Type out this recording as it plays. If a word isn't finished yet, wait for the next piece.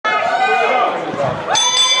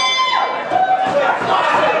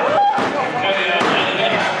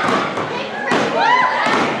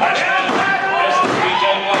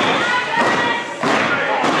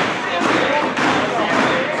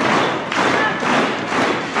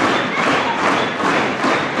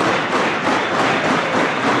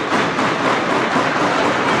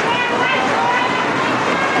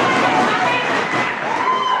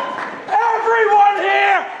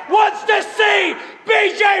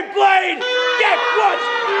Blade, get what's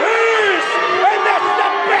his, and that's the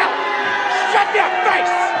belt. Shut your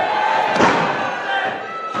face.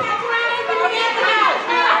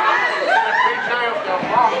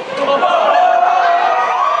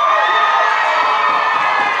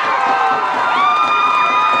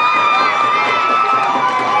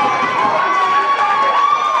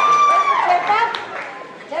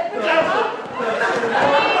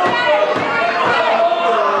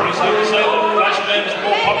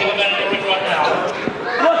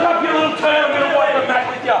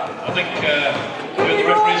 I think the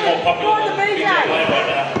referee's more popular than PJ Blade right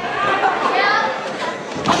now.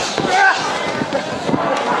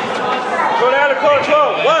 Good out of corner,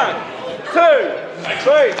 12. 1, 2,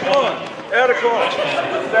 3, come on. Out of corner.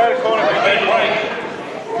 Out of corner.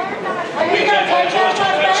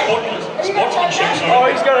 Oh,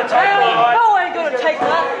 he's going to take that. No, I ain't going to take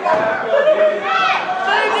that.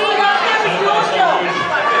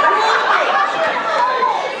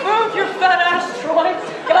 Move your fat ass, Troy.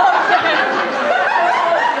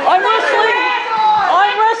 I'm wrestling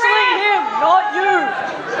him, not you.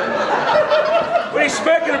 What are you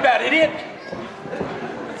smirking about, idiot?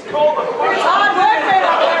 It's called the hard work, man.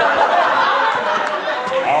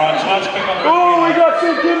 Alright, so let's pick up the oh, we got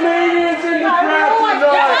some comedians in the crowd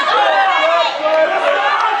tonight.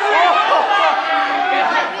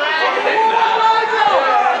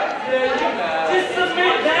 Just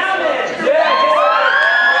submit down there.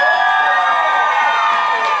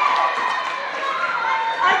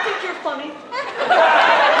 I think you're funny.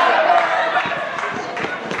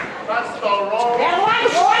 That's the wrong.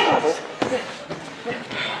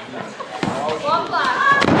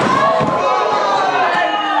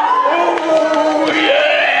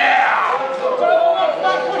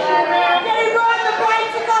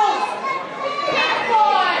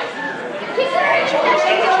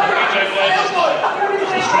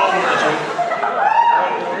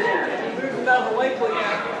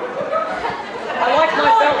 I like my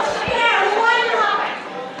belts.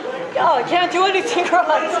 Oh, I can't do anything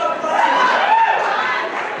right.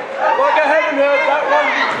 Like I haven't heard that one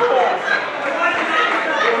before.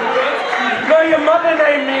 No, your mother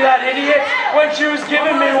named me that, idiot, when she was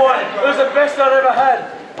giving me one. It was the best I'd ever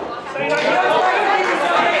had.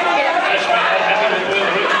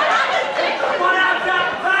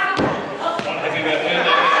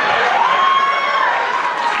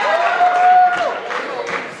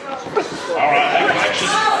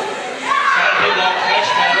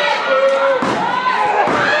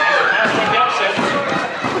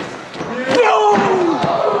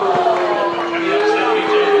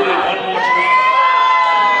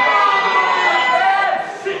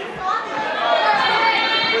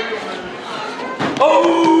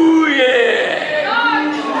 Oh yeah!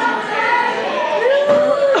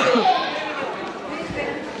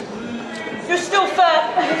 You're still fat.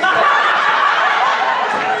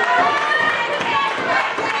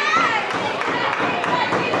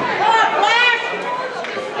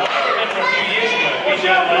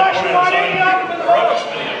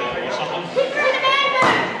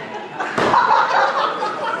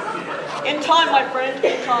 In time, my friend.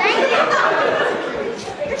 In time.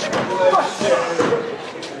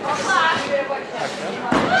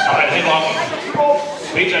 Side headlock.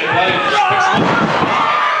 PJ Blade.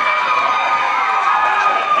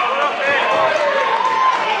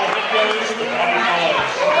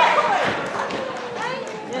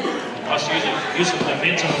 Nice use of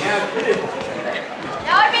momentum.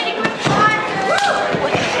 Now I'm ready to go.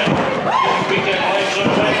 PJ Blade's on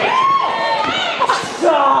the way.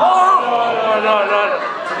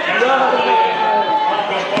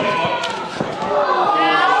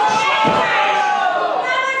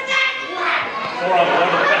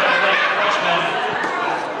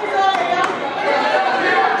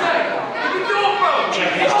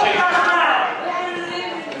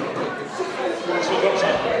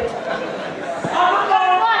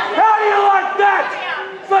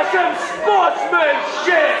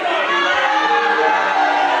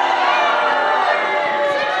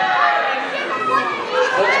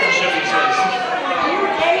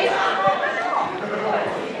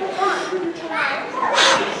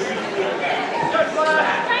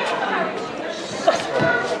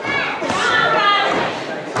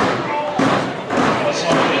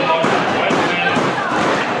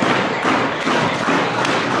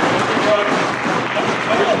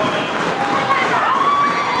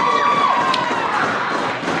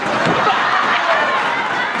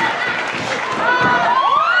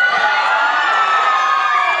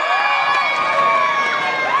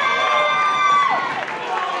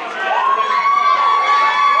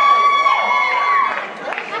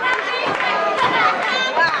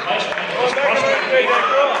 BJ,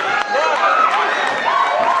 come on.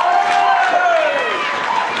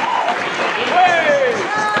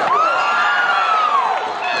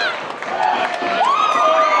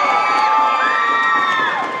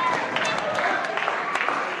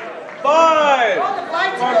 5.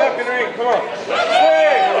 Come on, back in the ring, come on. 6.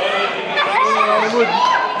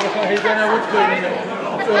 He's going to wood cleaning it.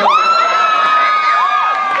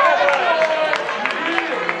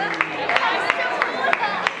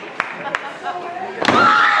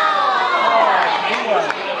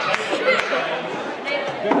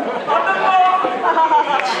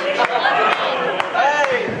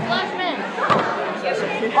 Flashman.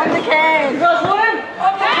 On the can. Flashman.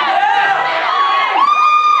 On the can.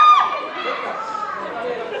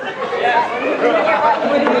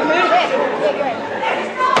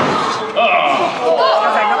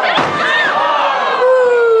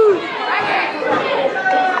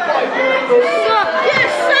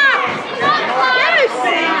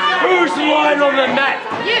 Who's lying on the mat?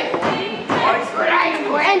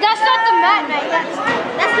 And that's not the mat, mate.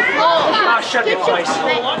 That's the floor. Ah, shut your face.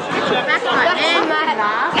 That's the mat.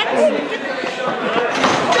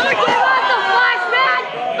 Don't give us the Flashman!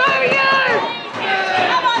 For you!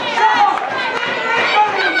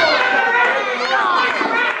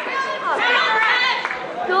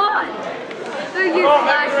 God! For you,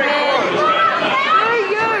 Flashman! For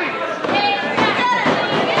you!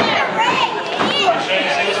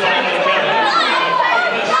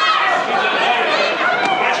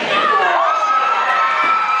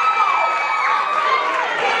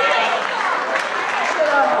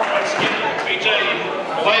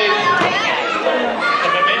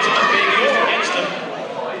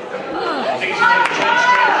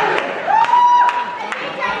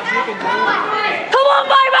 Come on,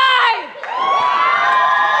 bye-bye!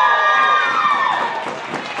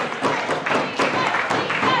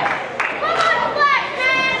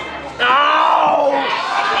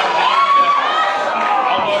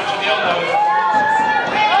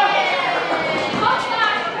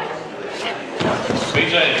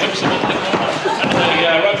 BJ hooks him under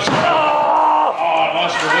the ropes. Oh,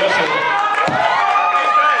 nice reversal.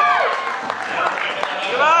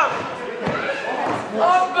 Come on.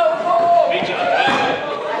 BJ.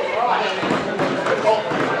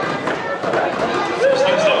 This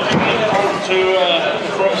thing's not coming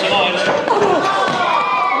from tonight.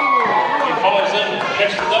 He follows in,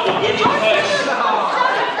 gets the double boot to the face.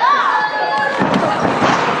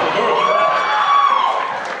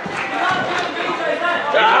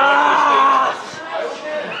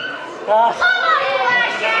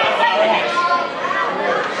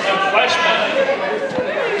 Flashman,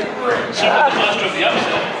 super the master of the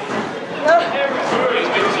upset.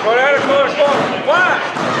 Go down the corner, come on. 1,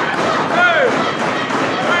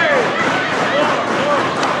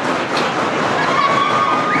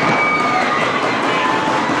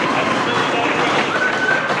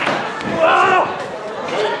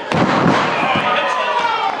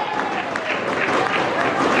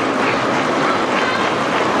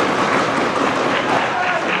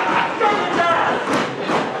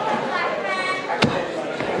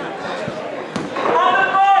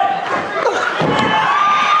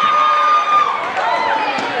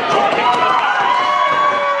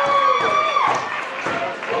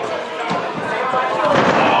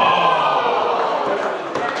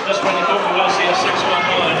 Just when you thought we were going to see a 619,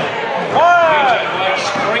 BJ Black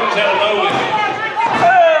springs out of nowhere.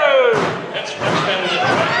 That's Flashman with a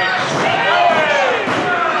terrific strap.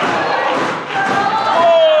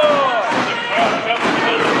 The crowd comes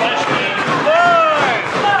to the Flashman.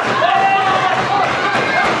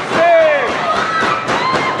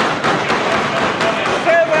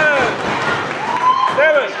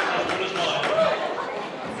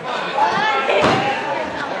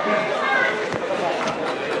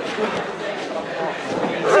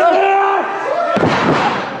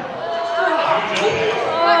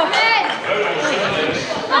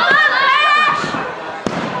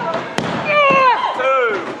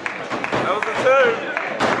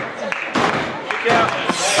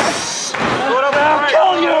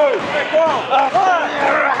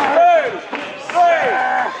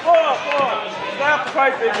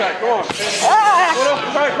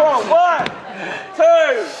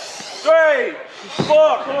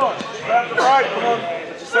 4, come on. Grab the right, come on.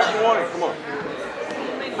 It's your second warning, come on.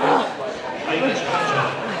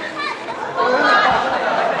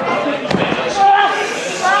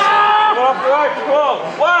 Come off the right, come on.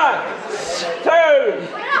 1, 2,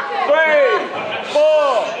 3, 4.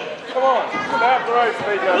 Come on. Grab the right,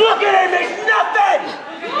 BJ. Look at him, he's nothing!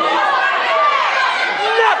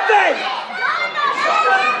 Nothing!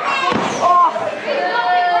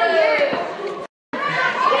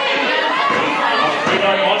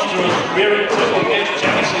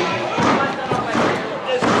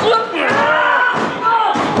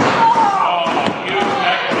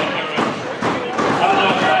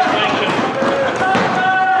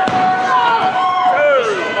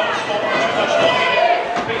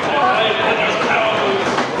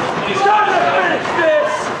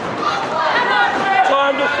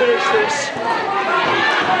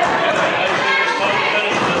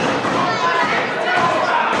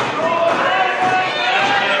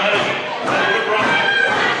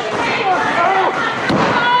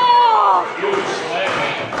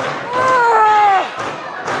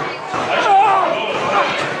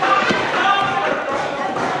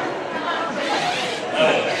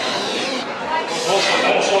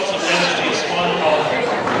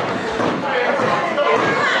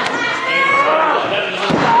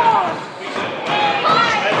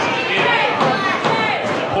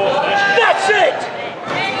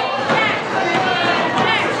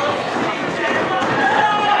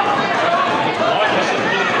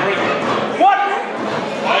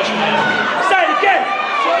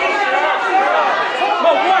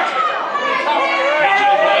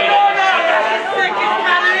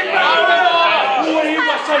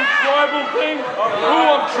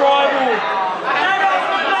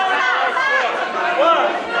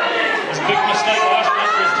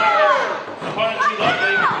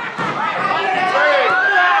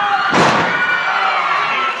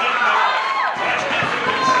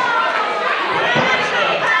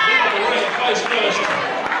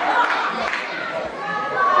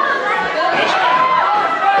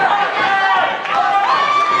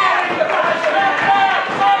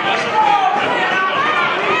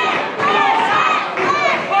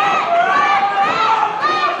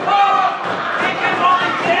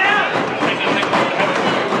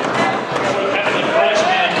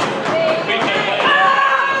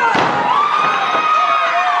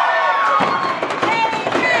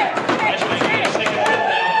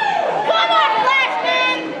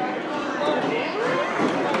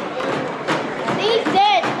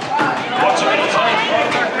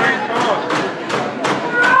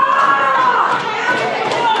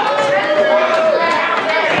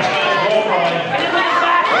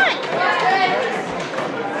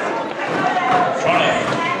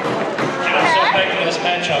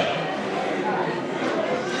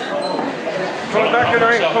 Come back in the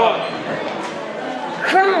ring, come on.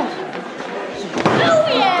 Come on. Oh,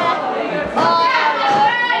 yeah. Oh,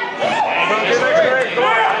 Come get back in the ring, come on.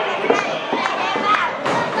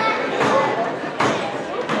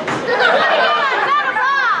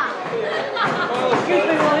 Excuse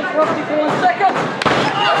me, I'll interrupt you for 1 second.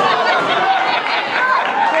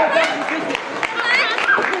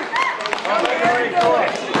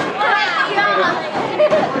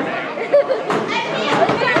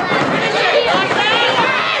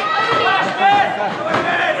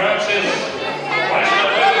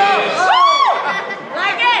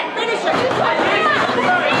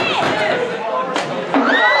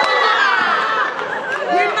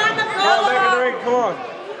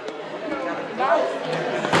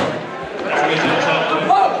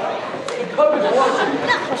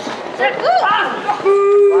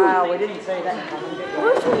 Wow, we didn't see that coming.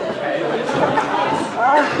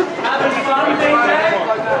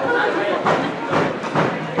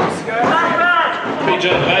 PJ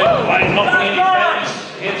Bay not any fans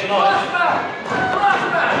here tonight.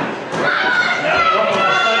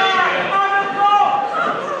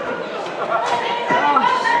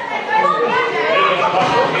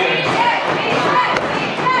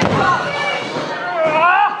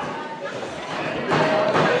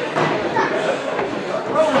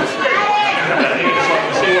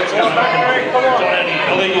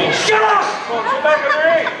 Shut up! Back in the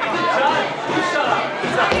ring!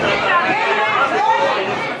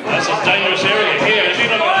 That's a dangerous area here. As you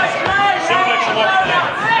know, suplex him off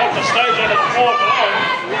the stage on the floor below.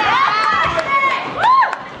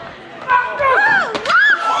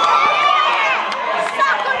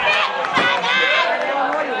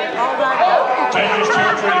 Dangerous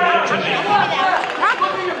territory here, Timmy.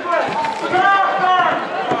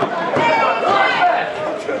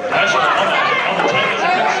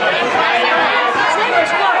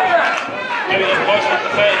 Maybe they're close with the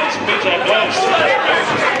fans. BJ Blaze.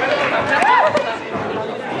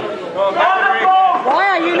 Why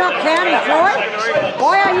are you not counting, Troy?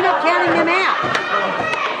 Why are you not counting them out?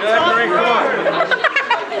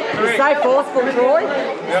 You're so forceful, Troy.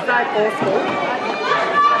 You're so forceful.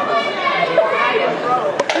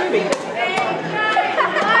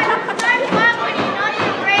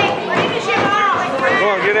 Come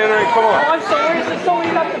on, get in there, come on. Oh, I'm sorry, is this all you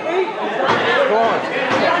have to be? Come on.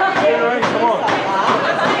 Get in the ring, come on.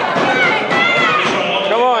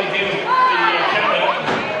 Come on.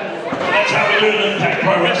 That's how we do Impact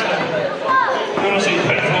Pro Wrestling. We want to see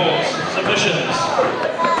pitfalls, submissions.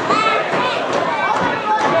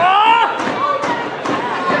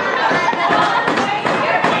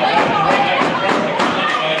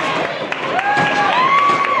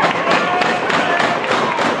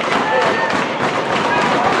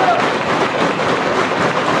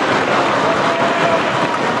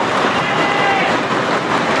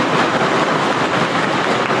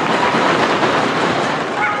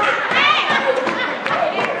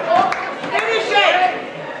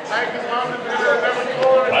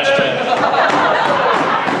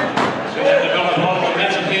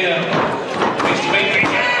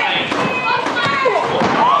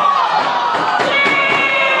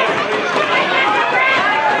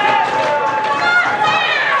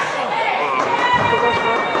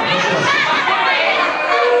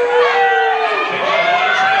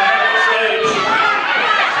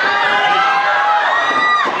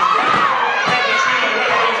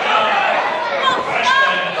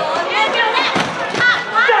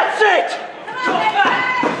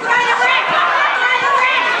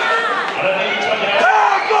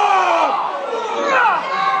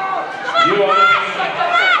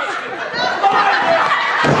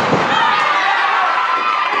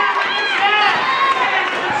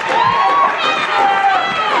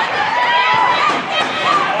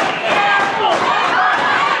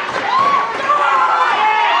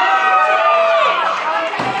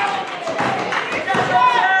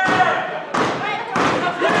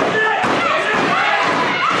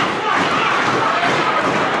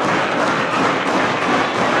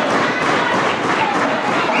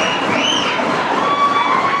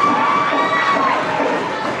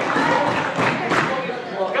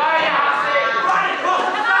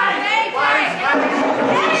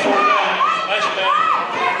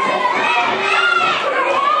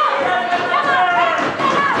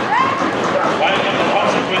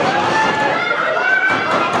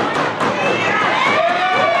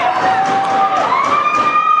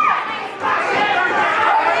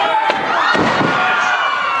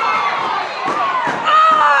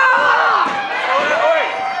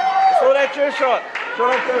 shot.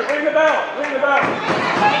 Ring the bell. Ring the bell.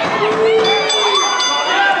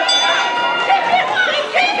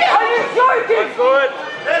 Are you joking? good.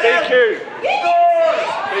 DQ.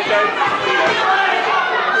 PJ.